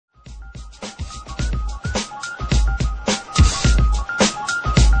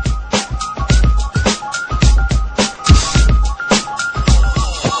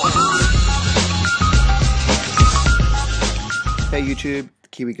YouTube,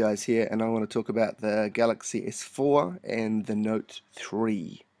 Kiwi Guys here, and I want to talk about the Galaxy S4 and the Note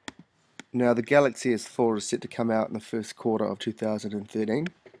 3. Now the Galaxy S4 is set to come out in the first quarter of 2013,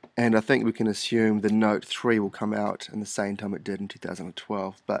 and I think we can assume the Note 3 will come out in the same time it did in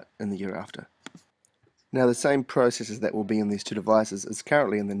 2012, but in the year after. Now the same processors that will be in these two devices is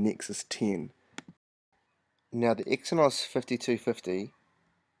currently in the Nexus 10. Now the Exynos 5250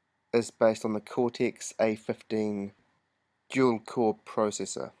 is based on the Cortex A15 dual-core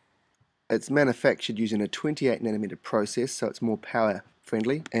processor. It's manufactured using a 28nm process, so it's more power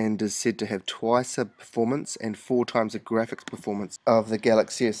friendly, and is said to have twice the performance and 4 times the graphics performance of the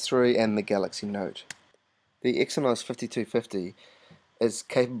Galaxy S3 and the Galaxy Note. The Exynos 5250 is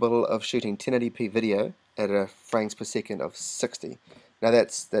capable of shooting 1080p video at a frames per second of 60. Now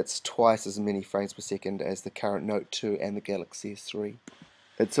that's twice as many frames per second as the current Note 2 and the Galaxy S3.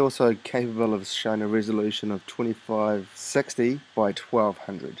 It's also capable of showing a resolution of 2560 by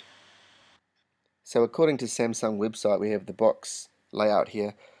 1200. So according to Samsung website, we have the box layout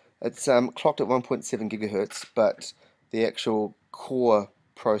here. It's clocked at 1.7 GHz, but the actual core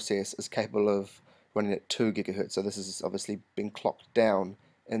process is capable of running at 2 GHz, so this is obviously been clocked down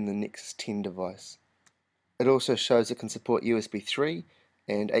in the Nexus 10 device. It also shows it can support USB 3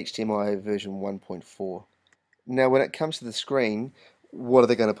 and HDMI version 1.4. Now when it comes to the screen, what are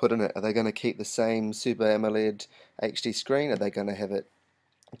they going to put in it? Are they going to keep the same Super AMOLED HD screen? Are they going to have it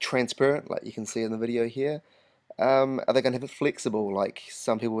transparent, like you can see in the video here? Are they going to have it flexible, like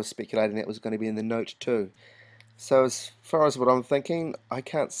some people were speculating that was going to be in the Note 2? So as far as what I'm thinking, I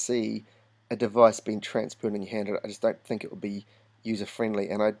can't see a device being transparent in your hand. I just don't think it will be user-friendly,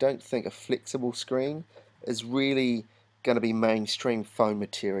 and I don't think a flexible screen is really going to be mainstream phone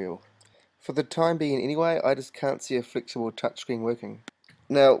material. For the time being anyway, I just can't see a flexible touchscreen working.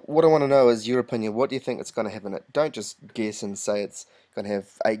 Now, what I want to know is your opinion. What do you think it's going to have in it? Don't just guess and say it's going to have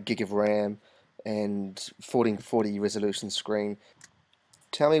 8 gig of RAM and 1440 resolution screen.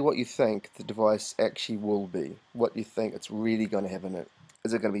 Tell me what you think the device actually will be. What you think it's really going to have in it.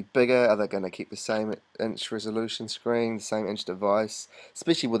 Is it going to be bigger? Are they going to keep the same inch resolution screen, the same inch device?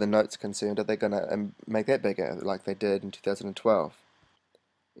 Especially where the Note's concerned, are they going to make that bigger like they did in 2012?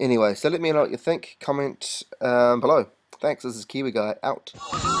 Anyway, so let me know what you think. Comment below. Thanks, this is Kiwi Guy, out.